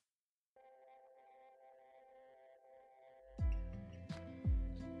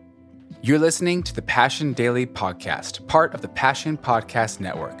You're listening to the Passion Daily Podcast, part of the Passion Podcast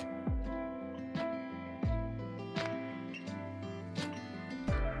Network.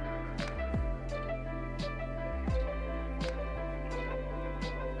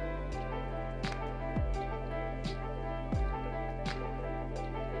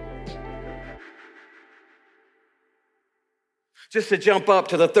 Just to jump up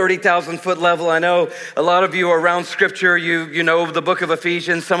to the 30,000 foot level, I know a lot of you are around Scripture. You know the book of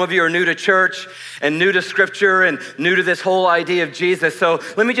Ephesians. Some of you are new to church and new to Scripture and new to this whole idea of Jesus. So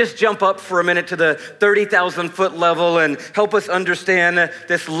let me just jump up for a minute to the 30,000 foot level and help us understand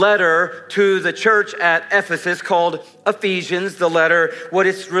this letter to the church at Ephesus called Ephesians, the letter, what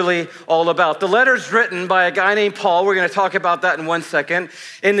it's really all about. The letter's written by a guy named Paul. We're going to talk about that in 1 second.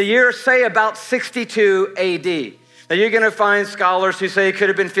 In the year, say, about 62 AD. Now, you're going to find scholars who say it could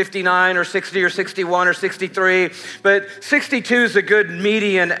have been 59 or 60 or 61 or 63, but 62 is a good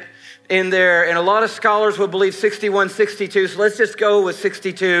median in there, and a lot of scholars will believe 61, 62, so let's just go with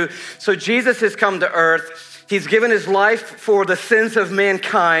 62. So Jesus has come to earth. He's given his life for the sins of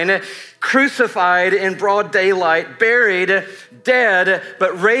mankind, crucified in broad daylight, buried, dead,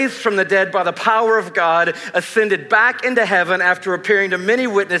 but raised from the dead by the power of God, ascended back into heaven after appearing to many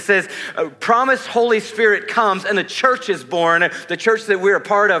witnesses. A promised Holy Spirit comes and the church is born, the church that we're a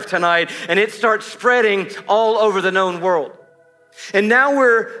part of tonight, and it starts spreading all over the known world. And now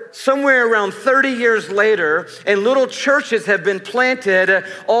we're somewhere around 30 years later, and little churches have been planted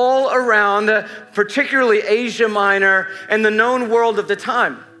all around, particularly Asia Minor and the known world of the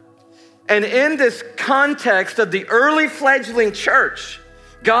time. And in this context of the early fledgling church,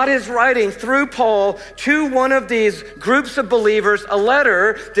 God is writing through Paul to one of these groups of believers a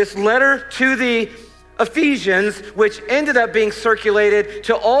letter, this letter to the Ephesians, which ended up being circulated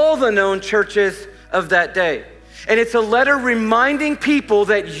to all the known churches of that day. And it's a letter reminding people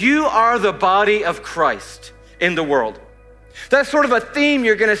that you are the body of Christ in the world. That's sort of a theme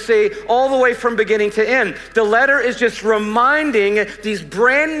you're going to see all the way from beginning to end. The letter is just reminding these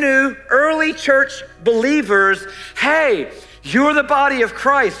brand new early church believers, hey, you're the body of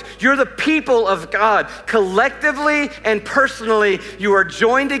Christ. You're the people of God. Collectively and personally, you are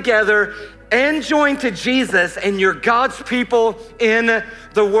joined together and joined to Jesus, and you're God's people in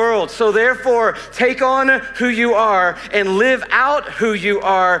the world. So therefore, take on who you are and live out who you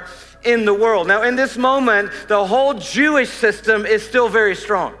are in the world. Now, in this moment, the whole Jewish system is still very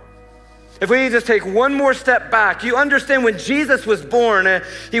strong. If we just take one more step back, you understand when Jesus was born,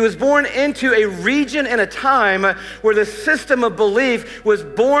 he was born into a region and a time where the system of belief was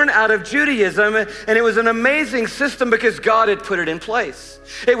born out of Judaism, and it was an amazing system because God had put it in place.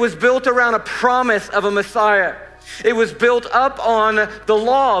 It was built around a promise of a Messiah. It was built up on the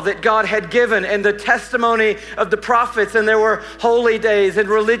law that God had given and the testimony of the prophets, and there were holy days and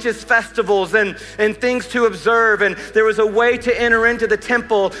religious festivals and things to observe, and there was a way to enter into the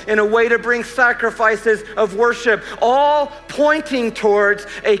temple and a way to bring sacrifices of worship, all pointing towards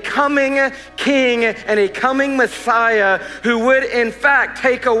a coming king and a coming Messiah who would in fact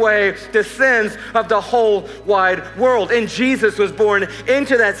take away the sins of the whole wide world. And Jesus was born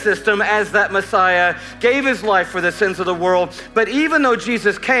into that system as that Messiah, gave his life for the sins of the world. But even though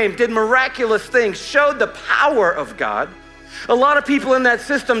Jesus came, did miraculous things, showed the power of God, a lot of people in that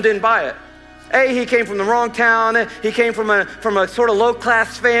system didn't buy it. Hey, he came from the wrong town. He came from a sort of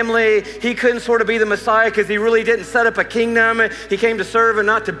low-class family. He couldn't sort of be the Messiah because he really didn't set up a kingdom. He came to serve and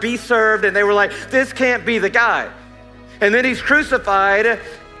not to be served. And they were like, this can't be the guy. And then he's crucified,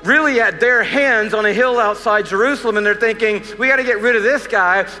 really at their hands on a hill outside Jerusalem, and they're thinking, we got to get rid of this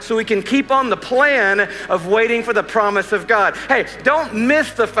guy so we can keep on the plan of waiting for the promise of God. Hey, don't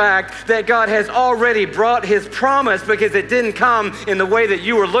miss the fact that God has already brought his promise because it didn't come in the way that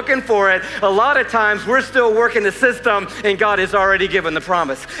you were looking for it. A lot of times we're still working the system and God has already given the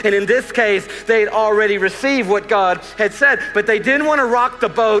promise. And in this case, they'd already received what God had said, but they didn't want to rock the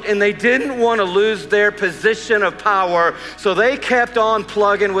boat and they didn't want to lose their position of power, so they kept on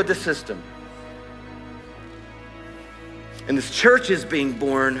plugging with the system. And this church is being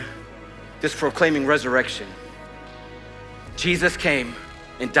born, just proclaiming resurrection. Jesus came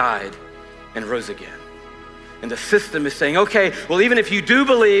and died and rose again. And the system is saying, okay, well, even if you do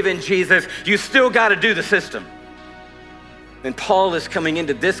believe in Jesus, you still got to do the system. And Paul is coming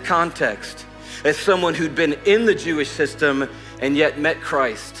into this context as someone who'd been in the Jewish system and yet met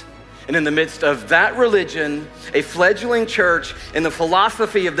Christ. And in the midst of that religion, a fledgling church, and the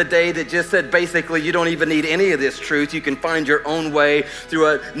philosophy of the day that just said, basically, you don't even need any of this truth. You can find your own way through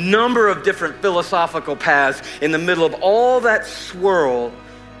a number of different philosophical paths. In the middle of all that swirl,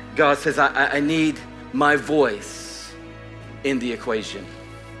 God says, I need my voice in the equation.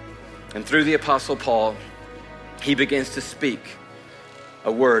 And through the Apostle Paul, he begins to speak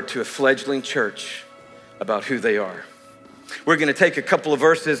a word to a fledgling church about who they are. We're going to take a couple of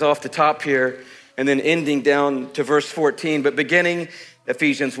verses off the top here and then ending down to verse 14, but beginning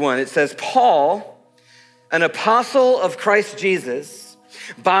Ephesians 1. It says, Paul, an apostle of Christ Jesus,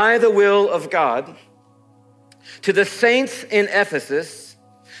 by the will of God, to the saints in Ephesus,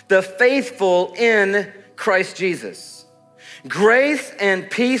 the faithful in Christ Jesus. Grace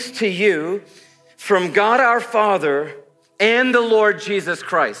and peace to you from God our Father and the Lord Jesus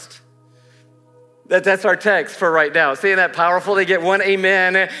Christ. That's our text for right now. Seeing that powerful? They get one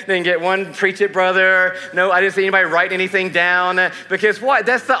amen, then get one preach it, brother. No, I didn't see anybody write anything down. Because what?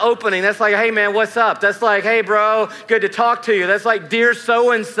 That's the opening. That's like, hey man, what's up? That's like, hey bro, good to talk to you. That's like, dear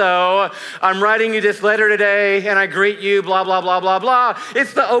so-and-so, I'm writing you this letter today and I greet you, blah, blah, blah, blah, blah.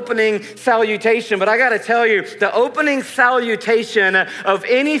 It's the opening salutation. But I got to tell you, the opening salutation of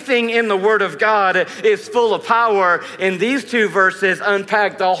anything in the Word of God is full of power. And these two verses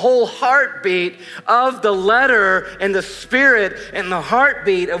unpack the whole heartbeat of the letter and the spirit and the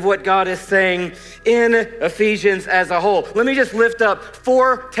heartbeat of what God is saying in Ephesians as a whole. Let me just lift up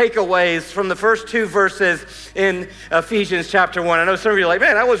 4 takeaways from the first 2 verses in Ephesians chapter 1. I know some of you are like,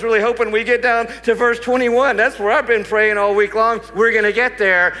 man, I was really hoping we get down to verse 21. That's where I've been praying all week long. We're going to get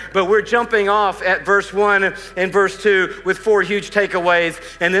there, but we're jumping off at verse 1 and verse 2 with 4 huge takeaways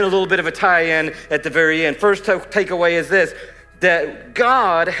and then a little bit of a tie-in at the very end. First takeaway is this: that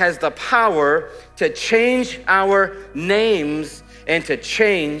God has the power to change our names and to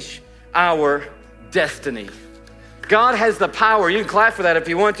change our destiny. God has the power, you can clap for that if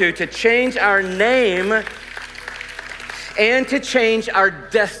you want to change our name and to change our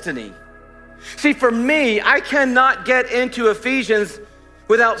destiny. See, for me, I cannot get into Ephesians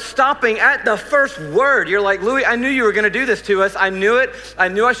without stopping at the first word. You're like, Louis, I knew you were going to do this to us. I knew it. I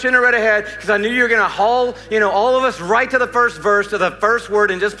knew I shouldn't have read ahead because I knew you were going to haul, all of us right to the first verse, to the first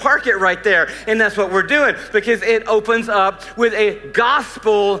word, and just park it right there. And that's what we're doing because it opens up with a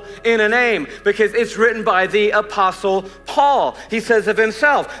gospel in a name because it's written by the Apostle Paul. He says of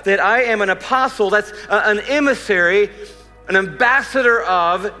himself that I am an apostle, that's an emissary, an ambassador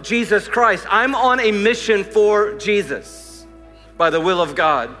of Jesus Christ. I'm on a mission for Jesus by the will of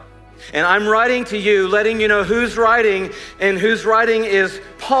God. And I'm writing to you, letting you know who's writing, and who's writing is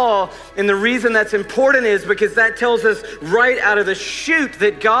Paul. And the reason that's important is because that tells us right out of the chute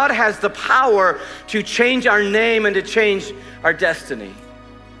that God has the power to change our name and to change our destiny.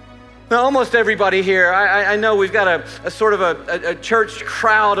 Now, almost everybody here, I know we've got a sort of a church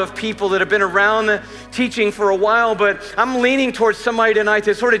crowd of people that have been around teaching for a while, but I'm leaning towards somebody tonight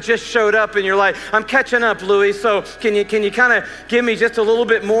that sort of just showed up and you're like, I'm catching up, Louis, so can you kind of give me just a little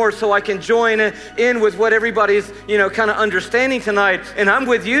bit more so I can join in with what everybody's, kind of understanding tonight. And I'm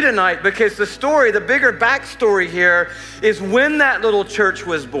with you tonight because the story, the bigger backstory here is when that little church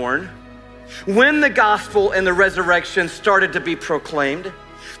was born, when the gospel and the resurrection started to be proclaimed.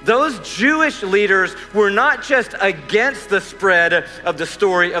 Those Jewish leaders were not just against the spread of the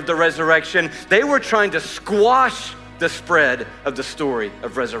story of the resurrection, they were trying to squash the spread of the story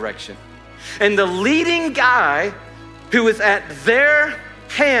of resurrection. And the leading guy who was at their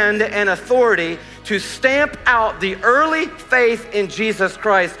hand and authority to stamp out the early faith in Jesus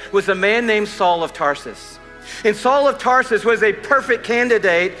Christ was a man named Saul of Tarsus. And Saul of Tarsus was a perfect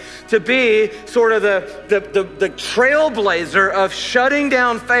candidate to be sort of the trailblazer of shutting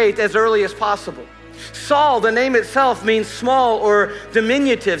down faith as early as possible. Saul, the name itself means small or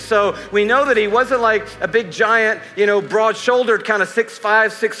diminutive. So we know that he wasn't like a big giant, broad-shouldered kind of 6'5",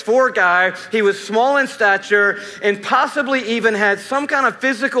 6'4" guy. He was small in stature and possibly even had some kind of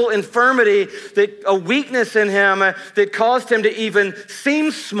physical infirmity, a weakness in him that caused him to even seem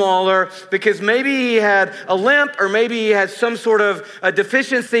smaller because maybe he had a limp or maybe he had some sort of a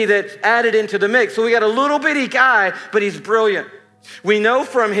deficiency that added into the mix. So we got a little bitty guy, but he's brilliant. We know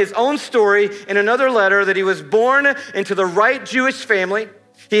from his own story in another letter that he was born into the right Jewish family.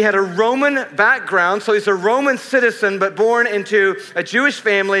 He had a Roman background, so he's a Roman citizen, but born into a Jewish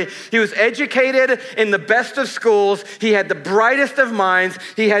family. He was educated in the best of schools. He had the brightest of minds.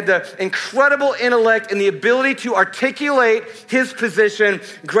 He had the incredible intellect and the ability to articulate his position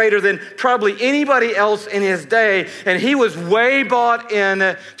greater than probably anybody else in his day. And he was way bought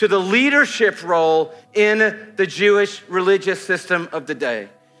in to the leadership role in the Jewish religious system of the day.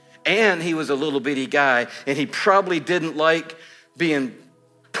 And he was a little bitty guy, and he probably didn't like being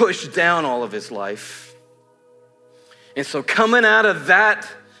pushed down all of his life. And so coming out of that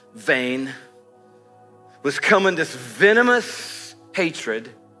vein was coming this venomous hatred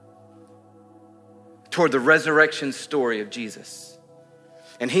toward the resurrection story of Jesus.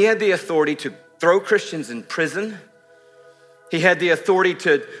 And he had the authority to throw Christians in prison. He had the authority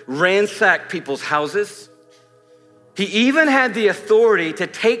to ransack people's houses. He even had the authority to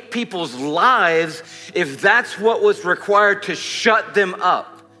take people's lives if that's what was required to shut them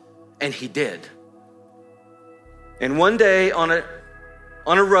up. And he did. And one day on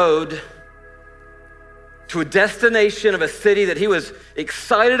a road to a destination of a city that he was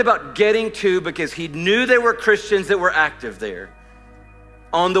excited about getting to because he knew there were Christians that were active there,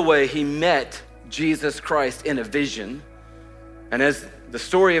 on the way, he met Jesus Christ in a vision. And as the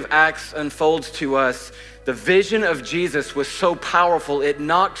story of Acts unfolds to us, the vision of Jesus was so powerful, it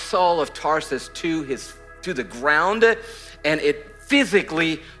knocked Saul of Tarsus to the ground, and it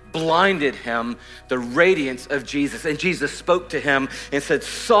physically blinded him, the radiance of Jesus. And Jesus spoke to him and said,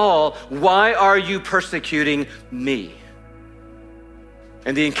 "Saul, why are you persecuting me?"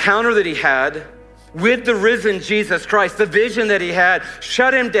 And the encounter that he had with the risen Jesus Christ, the vision that he had,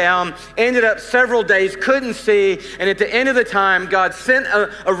 shut him down, ended up several days, couldn't see, and at the end of the time, God sent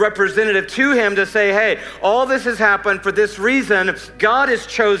a representative to him to say, hey, all this has happened for this reason. God has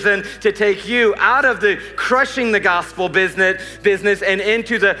chosen to take you out of the crushing the gospel business and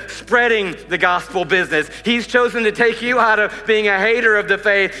into the spreading the gospel business. He's chosen to take you out of being a hater of the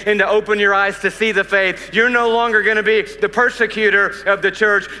faith and to open your eyes to see the faith. You're no longer going to be the persecutor of the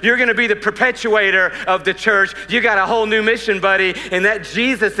church. You're going to be the perpetuator of the church. You got a whole new mission, buddy. And that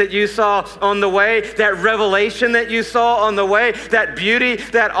Jesus that you saw on the way, that revelation that you saw on the way, that beauty,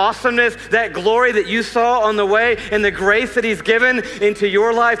 that awesomeness, that glory that you saw on the way, and the grace that he's given into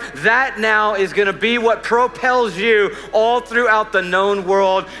your life, that now is going to be what propels you all throughout the known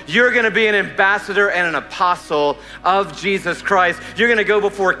world. You're going to be an ambassador and an apostle of Jesus Christ. You're going to go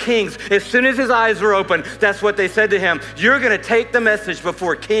before kings. As soon as his eyes were open, that's what they said to him. You're going to take the message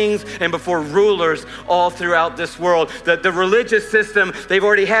before kings and before rulers all throughout this world. The religious system, they've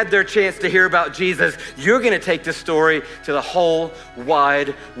already had their chance to hear about Jesus. You're going to take the story to the whole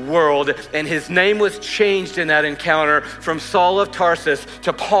wide world. And his name was changed in that encounter from Saul of Tarsus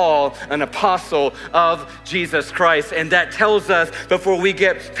to Paul, an apostle of Jesus Christ. And that tells us, before we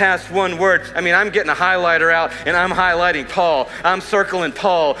get past one word, I'm getting a highlighter out and I'm highlighting Paul. I'm circling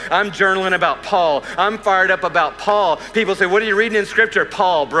Paul. I'm journaling about Paul. I'm fired up about Paul. People say, what are you reading in scripture?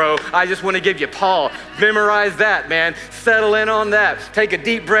 Paul, bro. I just want to give you Paul. Memorize that, man. Settle in on that. Take a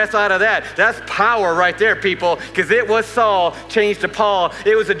deep breath out of that. That's power right there, people, because it was Saul changed to Paul.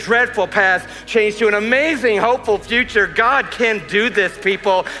 It was a dreadful past changed to an amazing, hopeful future. God can do this,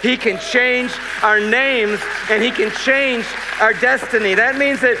 people. He can change our names and he can change our destiny. That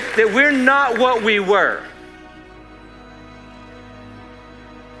means that we're not what we were.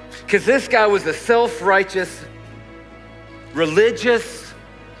 Because this guy was a self-righteous, religious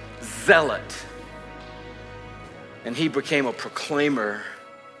zealot. And he became a proclaimer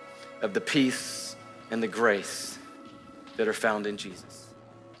of the peace and the grace that are found in Jesus.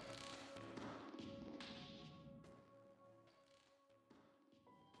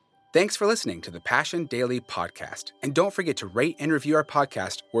 Thanks for listening to the Passion Daily Podcast. And don't forget to rate and review our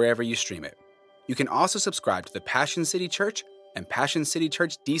podcast wherever you stream it. You can also subscribe to the Passion City Church and Passion City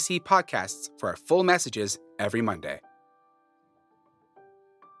Church DC podcasts for our full messages every Monday.